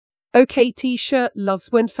OK T-shirt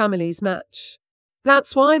loves when families match.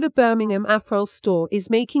 That's why the Birmingham Apparel store is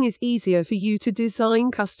making it easier for you to design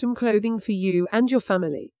custom clothing for you and your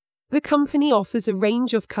family. The company offers a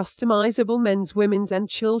range of customizable men's, women's, and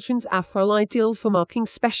children's apparel ideal for marking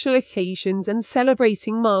special occasions and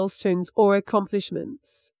celebrating milestones or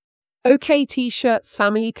accomplishments. OK T-shirts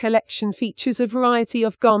family collection features a variety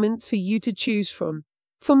of garments for you to choose from.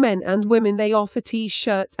 For men and women, they offer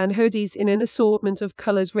T-shirts and hoodies in an assortment of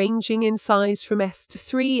colors ranging in size from S to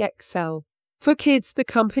 3XL. For kids, the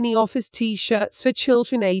company offers T-shirts for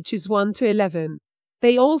children ages 1 to 11.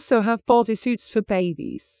 They also have bodysuits for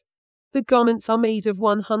babies. The garments are made of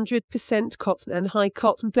 100% cotton and high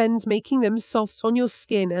cotton blends, making them soft on your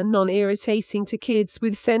skin and non-irritating to kids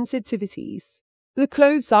with sensitivities. The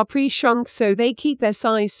clothes are pre-shrunk so they keep their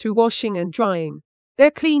size through washing and drying. Their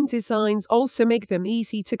clean designs also make them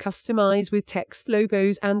easy to customize with text,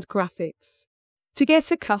 logos, and graphics. To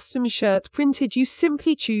get a custom shirt printed, you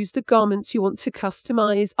simply choose the garments you want to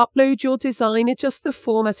customize, upload your design, adjust the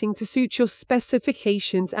formatting to suit your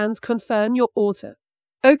specifications, and confirm your order.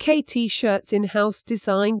 OK T-shirts in-house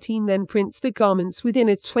design team then prints the garments within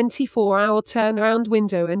a 24-hour turnaround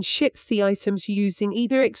window and ships the items using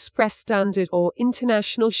either express, standard, or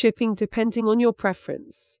international shipping depending on your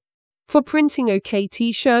preference. For printing, OK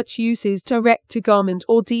T-shirts uses direct-to-garment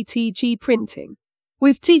or DTG printing.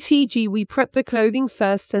 With DTG, we prep the clothing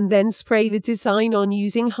first and then spray the design on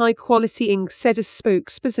using high-quality ink, said a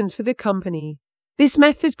spokesperson for the company. This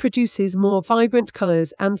method produces more vibrant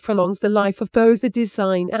colors and prolongs the life of both the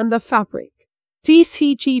design and the fabric.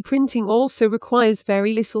 DTG printing also requires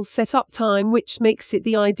very little setup time, which makes it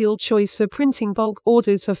the ideal choice for printing bulk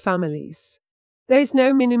orders for families. There is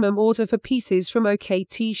no minimum order for pieces from OK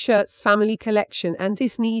T-shirts family collection, and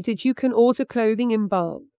if needed, you can order clothing in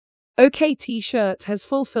bulk. OK T-shirt has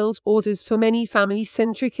fulfilled orders for many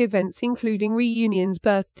family-centric events, including reunions,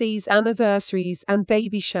 birthdays, anniversaries, and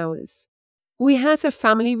baby showers. We had a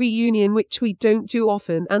family reunion, which we don't do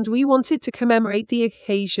often, and we wanted to commemorate the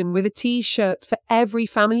occasion with a T-shirt for every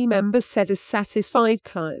family member, said a satisfied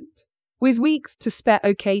client. With weeks to spare,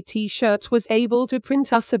 OK T-shirt was able to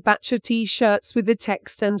print us a batch of T-shirts with the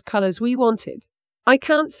text and colors we wanted. I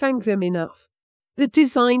can't thank them enough. The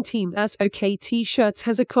design team at OK T-shirts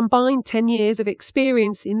has a combined 10 years of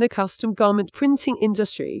experience in the custom garment printing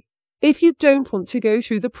industry. If you don't want to go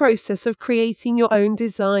through the process of creating your own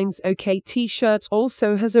designs, OK T-shirts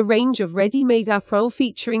also has a range of ready-made apparel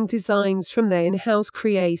featuring designs from their in-house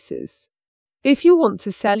creators. If you want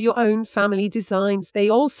to sell your own family designs, they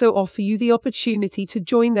also offer you the opportunity to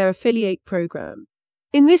join their affiliate program.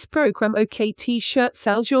 In this program, OK T-shirt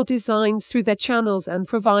sells your designs through their channels and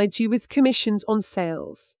provides you with commissions on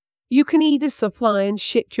sales. You can either supply and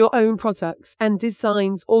ship your own products and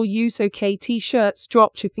designs or use OK T-shirts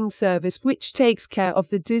dropshipping service, which takes care of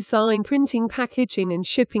the design, printing, packaging, and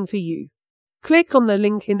shipping for you. Click on the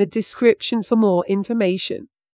link in the description for more information.